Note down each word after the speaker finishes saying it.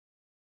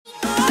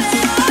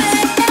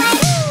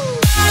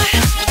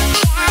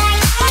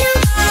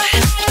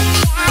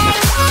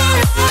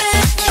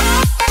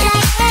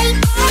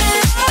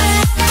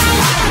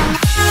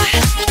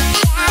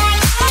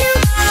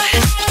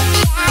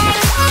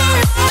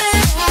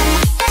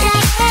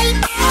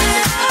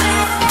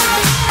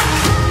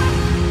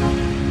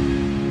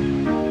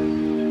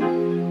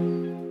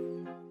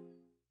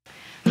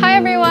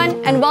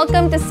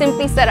welcome to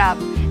Simply Sarap.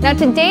 Now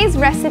today's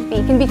recipe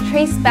can be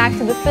traced back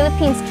to the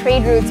Philippines'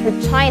 trade routes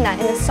with China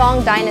in the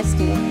Song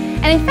dynasty.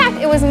 And in fact,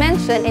 it was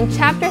mentioned in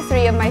chapter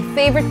 3 of my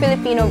favorite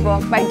Filipino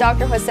book by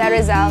Dr. Jose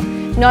Rizal,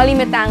 Noli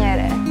Me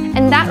Tangere.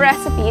 And that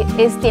recipe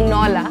is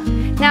tinola.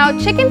 Now,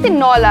 chicken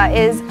tinola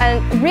is a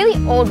really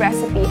old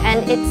recipe,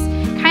 and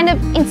it's kind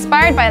of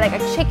inspired by like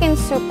a chicken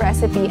soup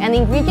recipe, and the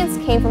ingredients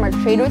came from our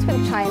trade routes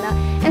with China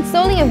and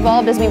slowly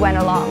evolved as we went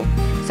along.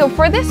 So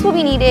for this, we'll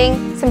be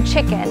needing some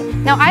chicken.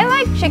 Now, I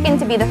like chicken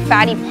to be the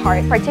fatty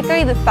part,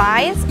 particularly the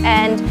thighs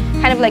and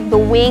kind of like the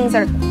wings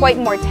that are quite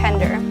more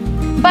tender.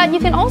 But you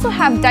can also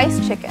have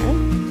diced chicken.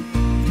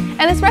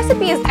 And this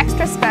recipe is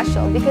extra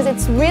special because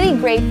it's really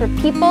great for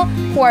people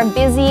who are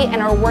busy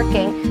and are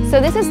working. So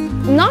this is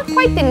not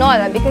quite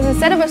tinola because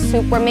instead of a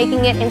soup, we're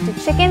making it into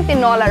chicken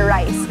tinola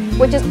rice,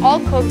 which is all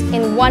cooked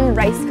in one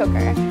rice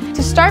cooker.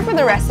 To start with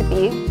the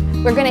recipe,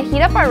 we're going to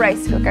heat up our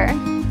rice cooker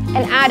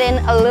and add in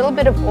a little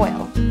bit of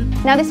oil.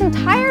 Now this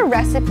entire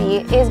recipe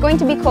is going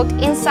to be cooked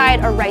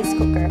inside a rice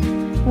cooker.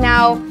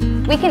 Now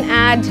we can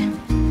add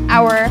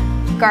our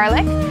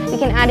garlic, we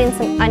can add in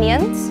some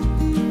onions,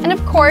 and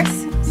of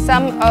course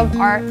some of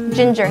our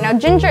ginger. Now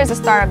ginger is the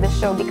star of the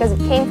show because it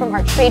came from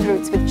our trade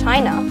routes with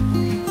China.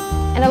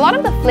 And a lot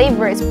of the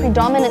flavor is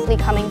predominantly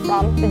coming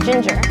from the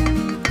ginger.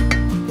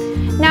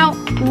 Now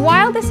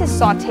while this is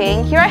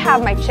sauteing, here I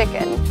have my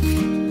chicken.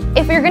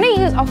 If you're going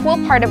to use a whole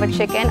part of a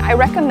chicken, I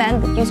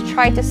recommend that you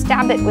try to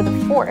stab it with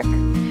a fork,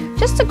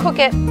 just to cook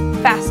it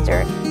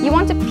faster. You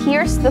want to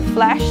pierce the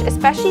flesh,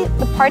 especially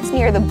the parts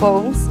near the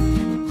bones.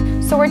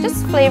 So we're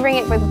just flavoring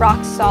it with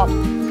rock salt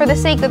for the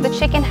sake that the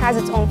chicken has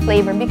its own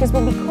flavor, because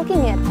we'll be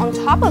cooking it on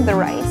top of the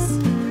rice.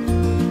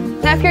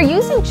 Now if you're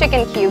using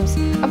chicken cubes,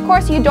 of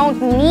course you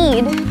don't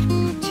need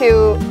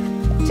to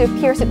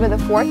pierce it with a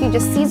fork, you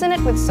just season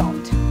it with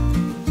salt.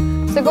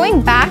 So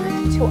going back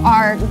to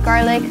our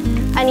garlic,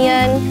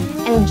 onion,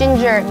 and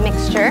ginger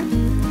mixture,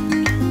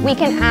 we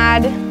can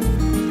add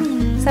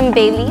some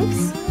bay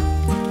leaves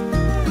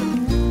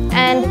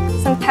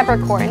and some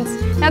peppercorns.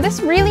 Now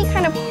this really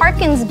kind of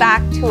harkens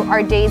back to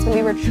our days when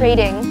we were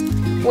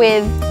trading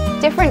with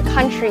different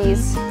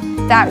countries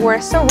that were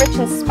so rich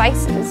in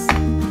spices.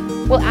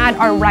 We'll add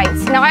our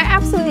rice. Now I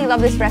absolutely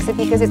love this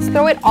recipe because it's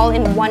throw it all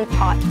in one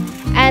pot.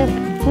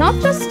 And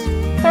not just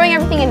throwing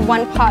everything in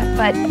one pot,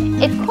 but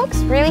it cooks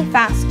really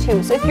fast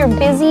too. So if you're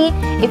busy,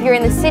 if you're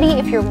in the city,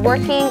 if you're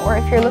working, or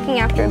if you're looking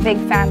after a big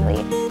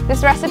family,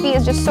 this recipe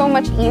is just so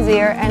much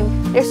easier and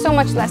there's so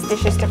much less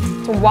dishes to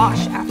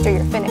wash after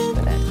you're finished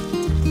with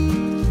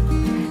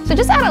it. So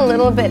just add a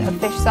little bit of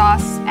fish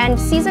sauce and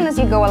season as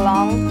you go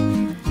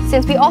along,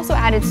 since we also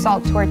added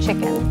salt to our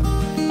chicken,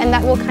 and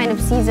that will kind of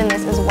season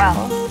this as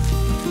well.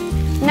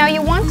 Now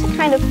you want to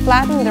kind of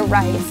flatten the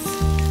rice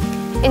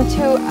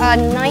into a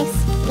nice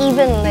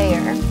even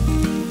layer,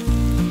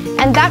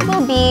 and that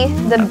will be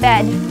the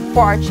bed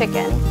for our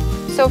chicken.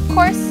 So of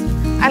course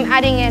I'm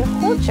adding in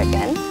whole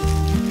chicken,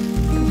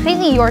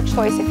 completely your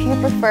choice if you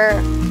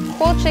prefer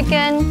whole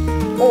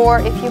chicken or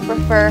if you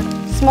prefer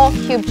small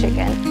cube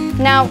chicken.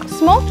 Now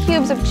small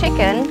cubes of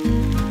chicken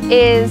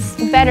is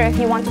better if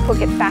you want to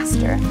cook it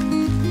faster.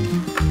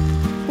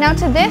 Now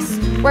to this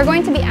we're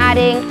going to be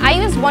adding,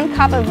 I use 1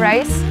 cup of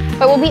rice,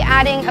 but we'll be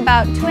adding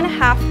about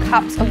 2.5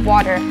 cups of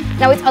water.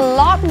 Now it's a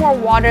lot more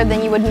water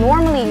than you would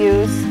normally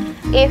use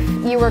if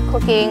you were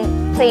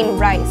cooking plain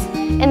rice.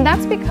 And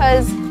that's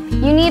because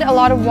you need a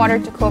lot of water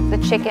to cook the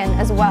chicken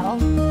as well.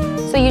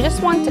 So you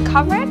just want to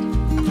cover it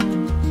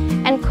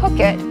and cook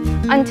it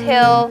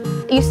until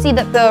you see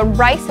that the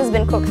rice has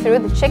been cooked through,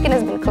 the chicken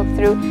has been cooked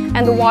through,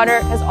 and the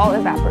water has all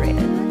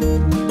evaporated.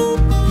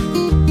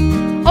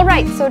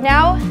 Alright, so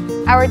now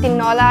our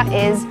tinola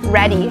is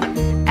ready.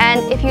 And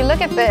if you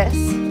look at this,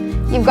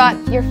 you've got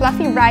your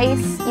fluffy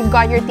rice, you've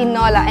got your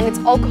tinola, and it's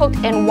all cooked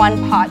in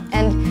one pot.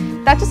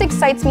 And that just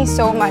excites me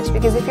so much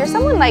because if you're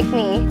someone like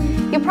me,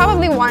 you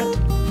probably want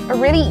a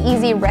really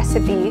easy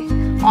recipe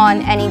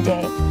on any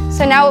day.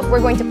 So now we're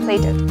going to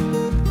plate it.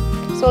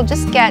 So we'll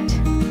just get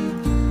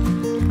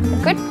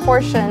a good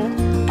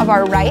portion of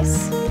our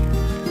rice.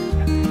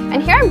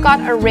 And here I've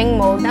got a ring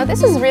mold. Now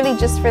this is really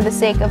just for the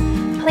sake of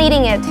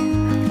plating it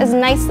as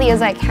nicely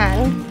as I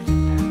can.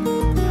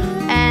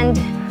 And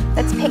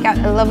let's pick out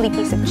a lovely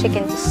piece of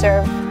chicken to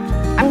serve.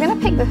 I'm gonna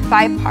pick the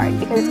thigh part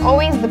because it's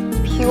always the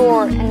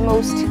pure and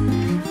most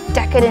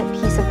decadent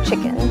piece of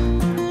chicken.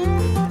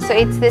 So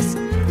it's this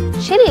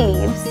chili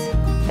leaves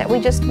that we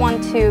just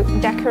want to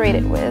decorate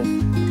it with.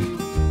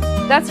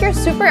 That's your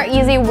super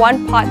easy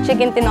 1-pot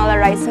chicken tinola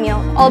rice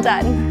meal, all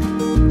done.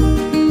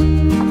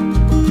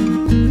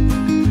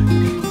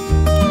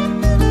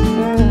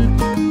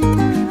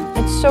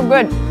 It's so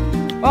good.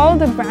 All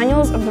the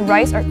granules of the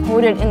rice are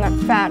coated in that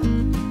fat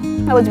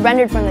that was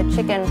rendered from the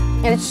chicken,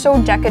 and it's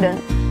so decadent.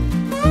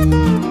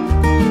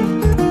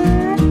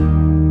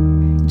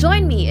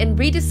 Join me in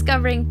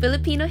rediscovering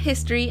Filipino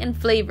history and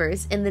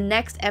flavors in the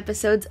next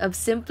episodes of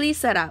Simply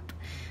Sarap.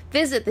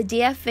 Visit the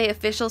DFA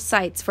official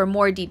sites for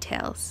more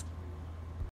details.